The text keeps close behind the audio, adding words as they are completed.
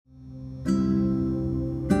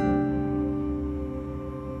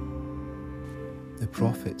The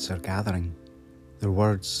prophets are gathering, their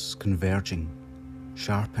words converging,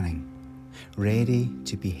 sharpening, ready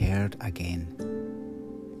to be heard again.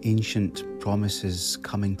 Ancient promises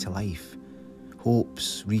coming to life,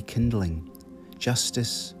 hopes rekindling,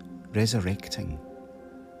 justice resurrecting.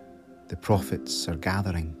 The prophets are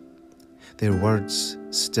gathering, their words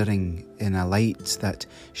stirring in a light that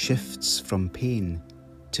shifts from pain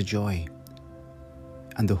to joy.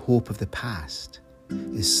 And the hope of the past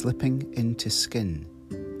is slipping into skin,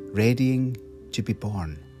 readying to be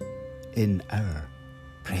born in our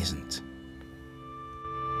present.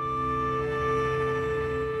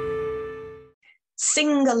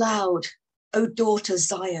 Sing aloud, O daughter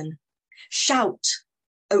Zion. Shout,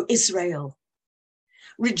 O Israel.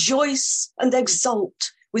 Rejoice and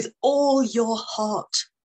exult with all your heart,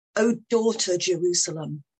 O daughter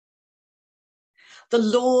Jerusalem. The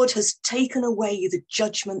Lord has taken away the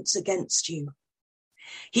judgments against you.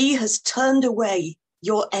 He has turned away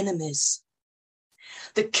your enemies.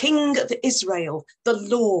 The King of Israel, the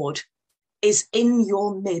Lord, is in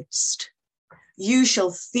your midst. You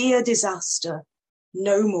shall fear disaster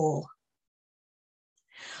no more.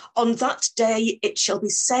 On that day it shall be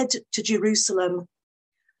said to Jerusalem,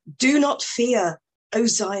 do not fear, O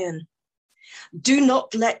Zion. Do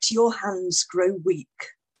not let your hands grow weak.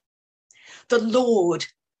 The Lord,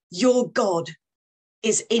 your God,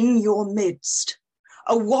 is in your midst,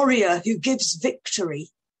 a warrior who gives victory.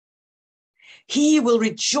 He will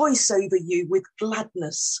rejoice over you with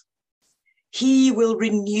gladness. He will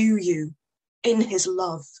renew you in his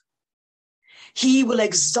love. He will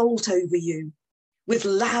exult over you with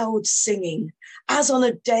loud singing, as on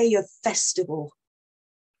a day of festival.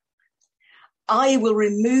 I will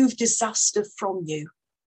remove disaster from you,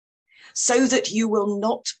 so that you will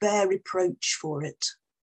not bear reproach for it.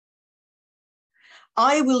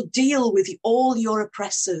 I will deal with all your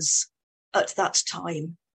oppressors at that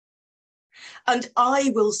time, and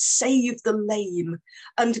I will save the lame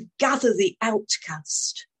and gather the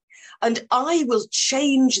outcast, and I will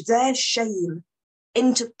change their shame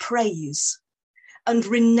into praise and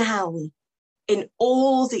renown in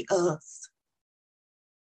all the earth.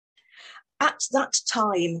 At that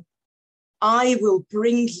time, I will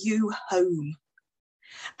bring you home,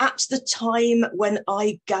 at the time when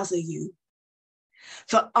I gather you.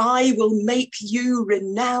 For I will make you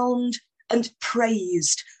renowned and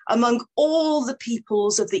praised among all the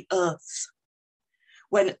peoples of the earth,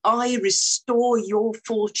 when I restore your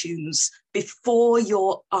fortunes before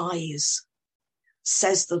your eyes,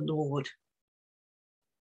 says the Lord.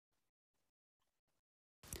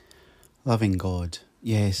 Loving God,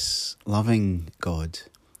 yes, loving God.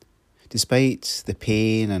 Despite the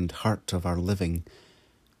pain and hurt of our living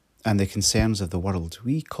and the concerns of the world,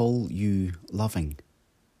 we call you loving,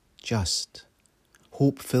 just,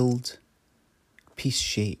 hope-filled,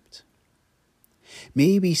 peace-shaped.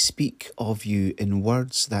 May we speak of you in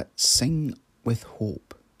words that sing with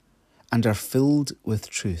hope and are filled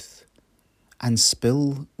with truth and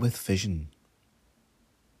spill with vision.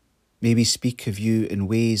 May we speak of you in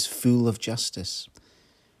ways full of justice,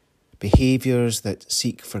 behaviours that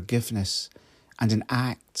seek forgiveness, and in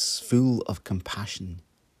acts full of compassion.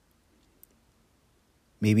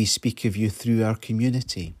 May we speak of you through our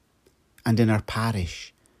community and in our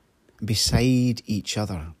parish, beside each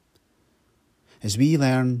other, as we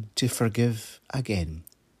learn to forgive again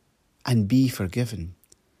and be forgiven,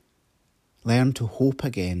 learn to hope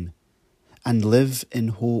again and live in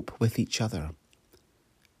hope with each other,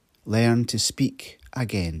 learn to speak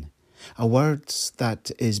again a word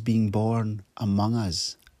that is being born among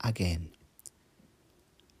us again.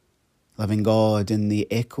 Loving God, in the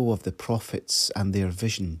echo of the prophets and their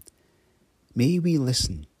vision, may we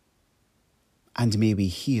listen and may we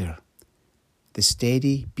hear the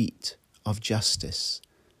steady beat of justice,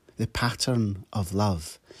 the pattern of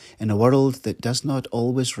love in a world that does not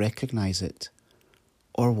always recognise it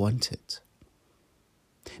or want it.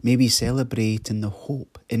 May we celebrate in the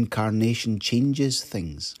hope incarnation changes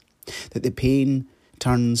things, that the pain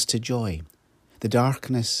turns to joy, the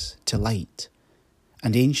darkness to light,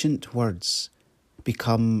 and ancient words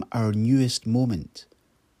become our newest moment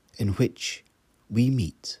in which we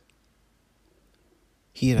meet.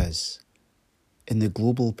 Hear us in the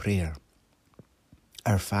global prayer.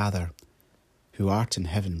 Our Father, who art in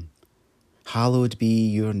heaven, hallowed be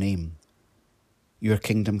your name. Your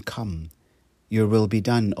kingdom come, your will be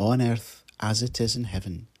done on earth as it is in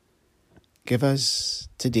heaven. Give us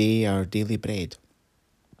today our daily bread,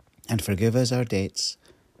 and forgive us our debts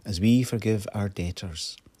as we forgive our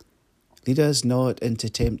debtors. Lead us not into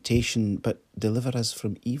temptation, but deliver us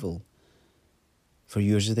from evil. For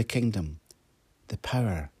yours is the kingdom, the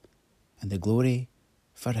power, and the glory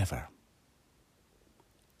forever.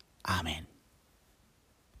 Amen.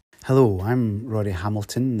 Hello, I'm Rory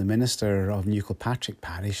Hamilton, the Minister of New Kilpatrick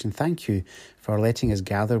Parish, and thank you for letting us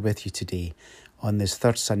gather with you today on this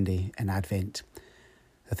third Sunday in Advent.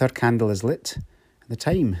 The third candle is lit, and the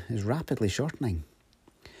time is rapidly shortening.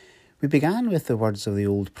 We began with the words of the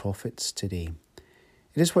old prophets today.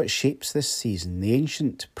 It is what shapes this season, the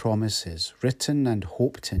ancient promises written and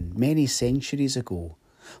hoped in many centuries ago,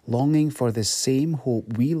 longing for the same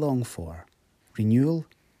hope we long for, renewal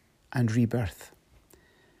and rebirth.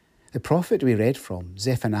 The prophet we read from,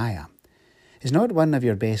 Zephaniah, is not one of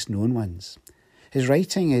your best known ones. His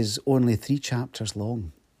writing is only 3 chapters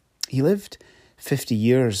long. He lived 50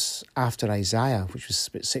 years after Isaiah, which was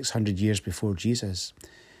about 600 years before Jesus.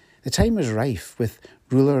 The time was rife with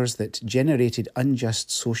rulers that generated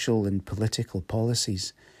unjust social and political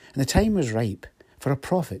policies, and the time was ripe for a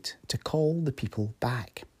prophet to call the people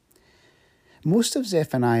back. Most of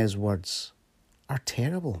Zephaniah's words are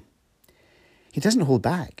terrible. He doesn't hold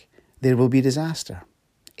back. There will be disaster.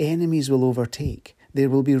 Enemies will overtake.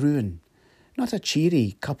 There will be ruin. Not a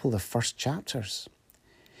cheery couple of first chapters.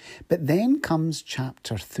 But then comes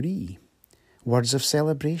chapter 3. Words of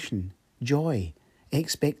celebration, joy,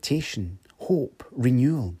 expectation, hope,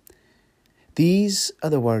 renewal. These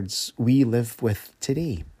are the words we live with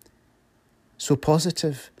today. So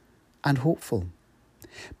positive and hopeful.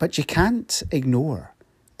 But you can't ignore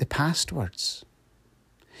the past words.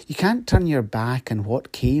 You can't turn your back on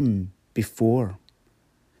what came before.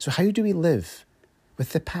 So how do we live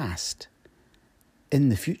with the past in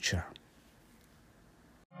the future?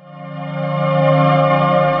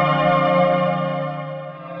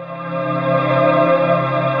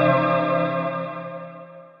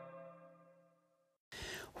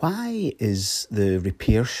 Why is The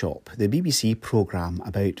Repair Shop, the BBC programme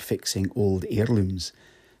about fixing old heirlooms,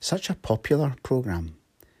 such a popular programme?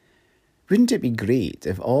 Wouldn't it be great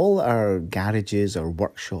if all our garages or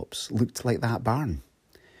workshops looked like that barn?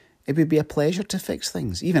 It would be a pleasure to fix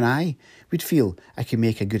things. Even I would feel I could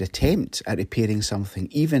make a good attempt at repairing something,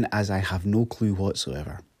 even as I have no clue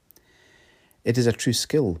whatsoever. It is a true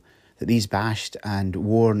skill that these bashed and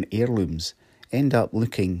worn heirlooms end up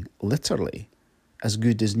looking, literally, as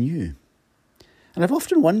good as new. And I've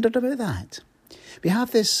often wondered about that. We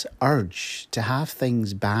have this urge to have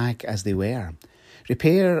things back as they were.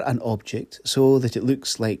 Repair an object so that it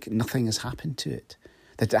looks like nothing has happened to it,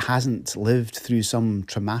 that it hasn't lived through some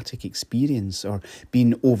traumatic experience or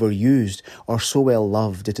been overused or so well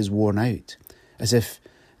loved it is worn out, as if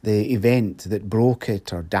the event that broke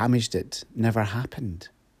it or damaged it never happened.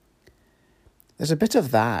 There's a bit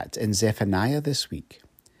of that in Zephaniah this week.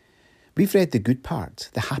 We've read the good part,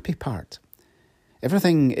 the happy part.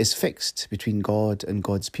 Everything is fixed between God and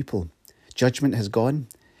God's people. Judgment has gone.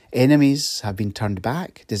 Enemies have been turned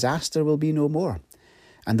back, disaster will be no more,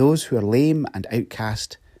 and those who are lame and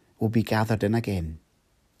outcast will be gathered in again,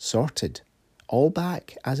 sorted, all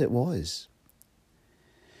back as it was.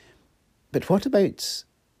 But what about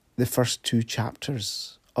the first 2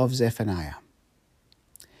 chapters of Zephaniah?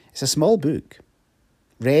 It's a small book,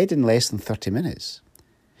 read in less than 30 minutes,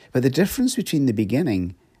 but the difference between the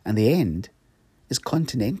beginning and the end is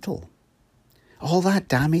continental. All that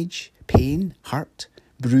damage, pain, hurt,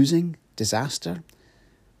 bruising, disaster,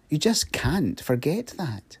 you just can't forget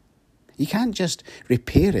that. You can't just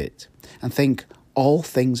repair it and think all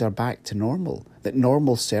things are back to normal, that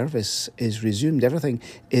normal service is resumed, everything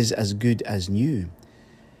is as good as new.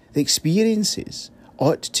 The experiences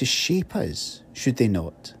ought to shape us, should they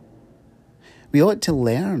not? We ought to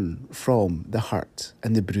learn from the hurt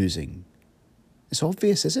and the bruising. It's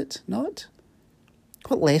obvious, is it not?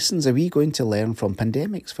 What lessons are we going to learn from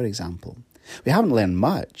pandemics, for example? We haven't learned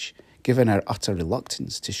much, given our utter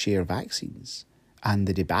reluctance to share vaccines and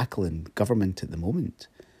the debacle in government at the moment.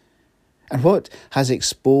 And what has been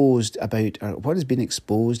exposed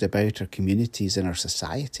about our communities and our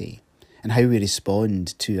society and how we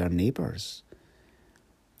respond to our neighbours?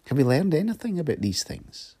 Have we learned anything about these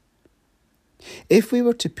things? If we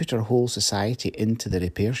were to put our whole society into the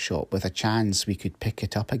repair shop with a chance we could pick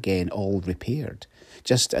it up again all repaired,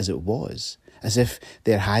 just as it was, as if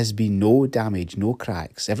there has been no damage, no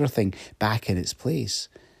cracks, everything back in its place,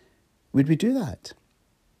 would we do that?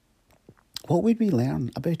 What would we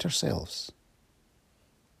learn about ourselves?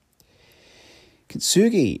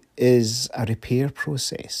 Kintsugi is a repair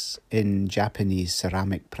process in Japanese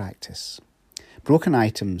ceramic practice. Broken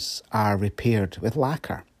items are repaired with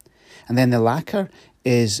lacquer, and then the lacquer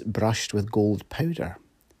is brushed with gold powder.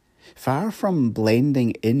 Far from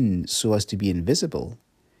blending in so as to be invisible,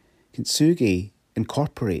 Kintsugi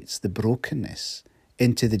incorporates the brokenness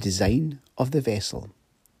into the design of the vessel.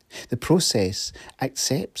 The process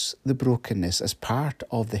accepts the brokenness as part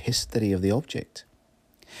of the history of the object.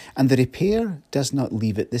 And the repair does not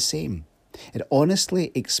leave it the same. It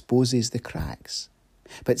honestly exposes the cracks,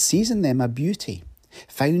 but sees in them a beauty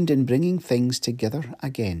found in bringing things together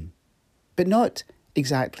again, but not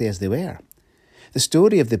exactly as they were. The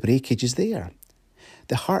story of the breakage is there.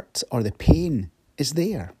 The hurt or the pain is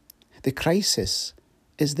there. The crisis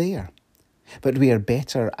is there. But we are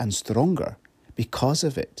better and stronger because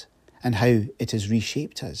of it and how it has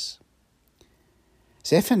reshaped us.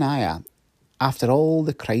 Zephaniah, after all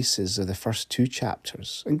the crises of the first 2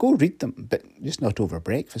 chapters, and go read them, but just not over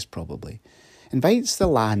breakfast probably, invites the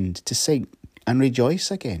land to sing and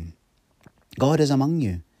rejoice again. God is among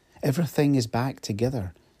you. Everything is back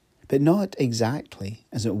together, but not exactly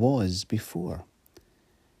as it was before.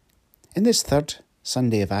 In this 3rd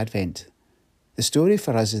Sunday of Advent, the story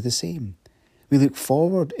for us is the same. We look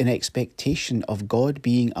forward in expectation of God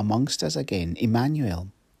being amongst us again, Emmanuel.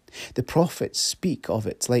 The prophets speak of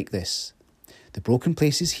it like this: the broken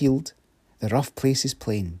place is healed, the rough place is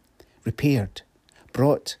plain, repaired,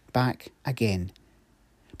 brought back again.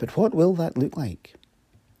 But what will that look like?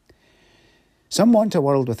 Some want a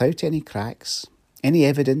world without any cracks, any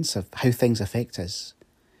evidence of how things affect us.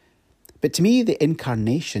 But to me, the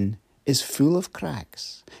incarnation is full of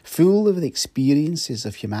cracks, full of the experiences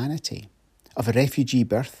of humanity, of a refugee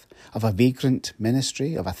birth, of a vagrant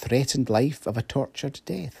ministry, of a threatened life, of a tortured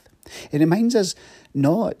death. It reminds us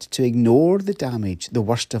not to ignore the damage the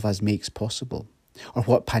worst of us makes possible, or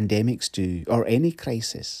what pandemics do, or any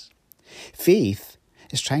crisis. Faith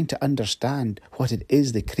is trying to understand what it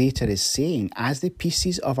is the Creator is saying as the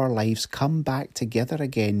pieces of our lives come back together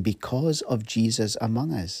again because of Jesus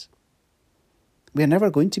among us. We are never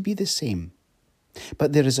going to be the same,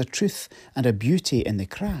 but there is a truth and a beauty in the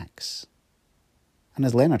cracks. And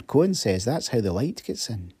as Leonard Cohen says, that's how the light gets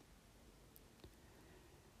in.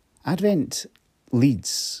 Advent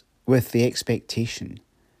leads with the expectation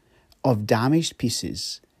of damaged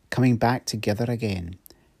pieces coming back together again,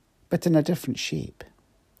 but in a different shape.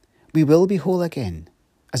 We will be whole again,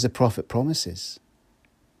 as the prophet promises,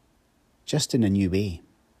 just in a new way.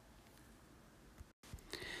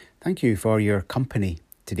 Thank you for your company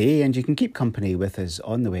today, and you can keep company with us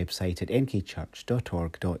on the website at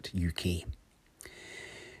nkchurch.org.uk.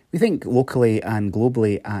 We think locally and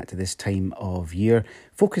globally at this time of year,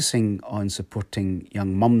 focusing on supporting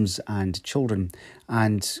young mums and children,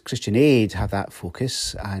 and Christian Aid have that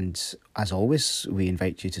focus. And as always, we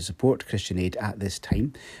invite you to support Christian Aid at this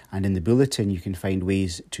time. And in the bulletin, you can find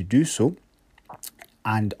ways to do so.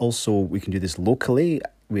 And also, we can do this locally.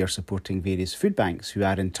 We are supporting various food banks who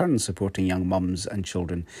are in turn supporting young mums and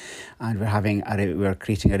children. And we're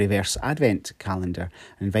creating a reverse Advent calendar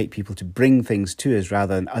and invite people to bring things to us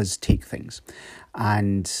rather than us take things.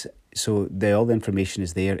 And so all the information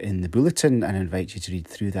is there in the bulletin, and I invite you to read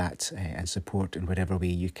through that and support in whatever way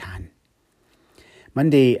you can.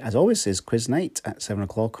 Monday, as always, is quiz night at 7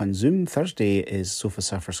 o'clock on Zoom. Thursday is Sofa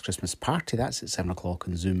Surfers Christmas Party. That's at 7 o'clock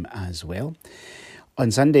on Zoom as well. On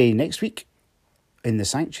Sunday next week, in the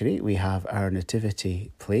sanctuary, we have our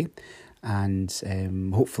nativity play, and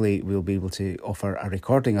hopefully we'll be able to offer a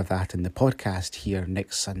recording of that in the podcast here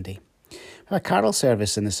next Sunday. We have a carol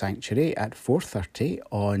service in the sanctuary at 4:30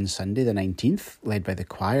 on Sunday the 19th, led by the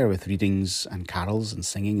choir with readings and carols and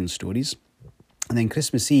singing and stories. And then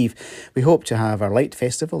Christmas Eve, we hope to have our light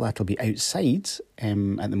festival. That'll be outside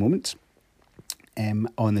at the moment.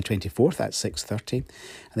 On the 24th at 6:30, and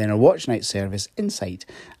then our watch night service inside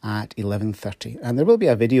at 11:30. And there will be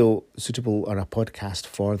a video suitable or a podcast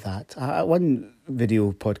for that. One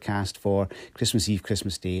video podcast for Christmas Eve,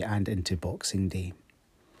 Christmas Day and into Boxing Day.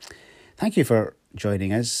 Thank you for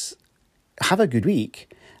joining us. Have a good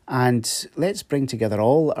week, and let's bring together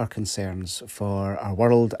all our concerns for our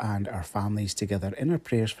world and our families together in our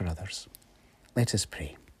prayers for others. Let us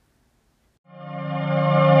pray.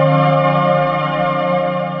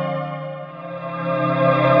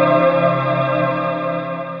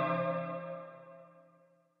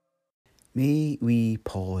 May we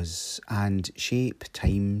pause and shape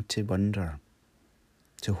time to wonder,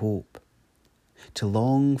 to hope, to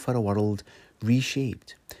long for a world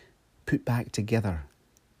reshaped, put back together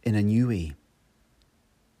in a new way.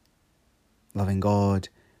 Loving God,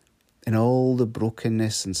 in all the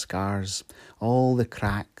brokenness and scars, all the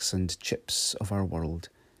cracks and chips of our world,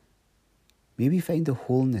 may we find the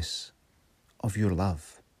wholeness of your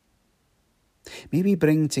love. May we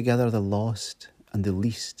bring together the lost and the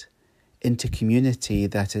least into community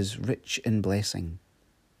that is rich in blessing,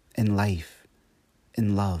 in life,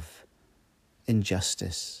 in love, in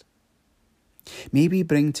justice, May we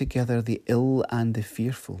bring together the ill and the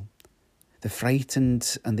fearful, the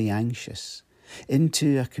frightened and the anxious,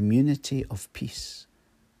 into a community of peace,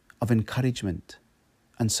 of encouragement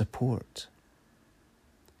and support.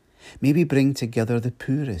 May we bring together the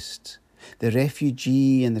poorest, the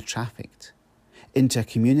refugee and the trafficked, into a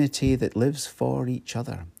community that lives for each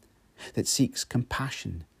other, that seeks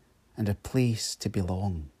compassion and a place to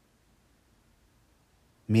belong.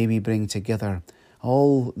 May we bring together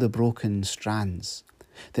all the broken strands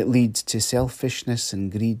that lead to selfishness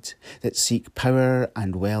and greed, that seek power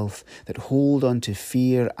and wealth, that hold on to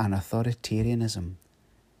fear and authoritarianism,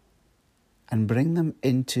 and bring them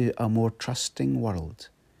into a more trusting world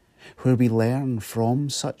where we learn from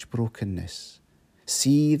such brokenness,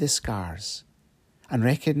 see the scars, and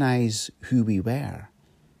recognise who we were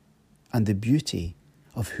and the beauty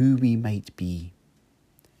of who we might be.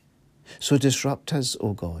 So disrupt us,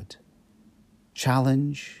 O God.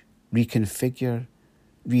 Challenge, reconfigure,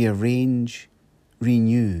 rearrange,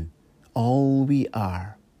 renew all we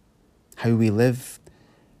are, how we live,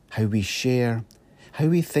 how we share, how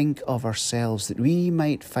we think of ourselves, that we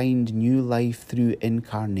might find new life through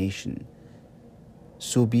incarnation.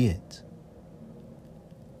 So be it.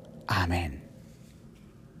 Amen.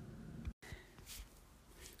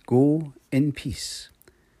 Go in peace,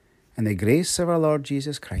 and the grace of our Lord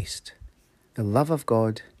Jesus Christ, the love of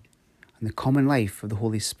God, and the common life of the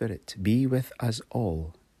Holy Spirit be with us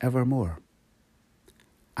all evermore.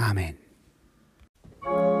 Amen.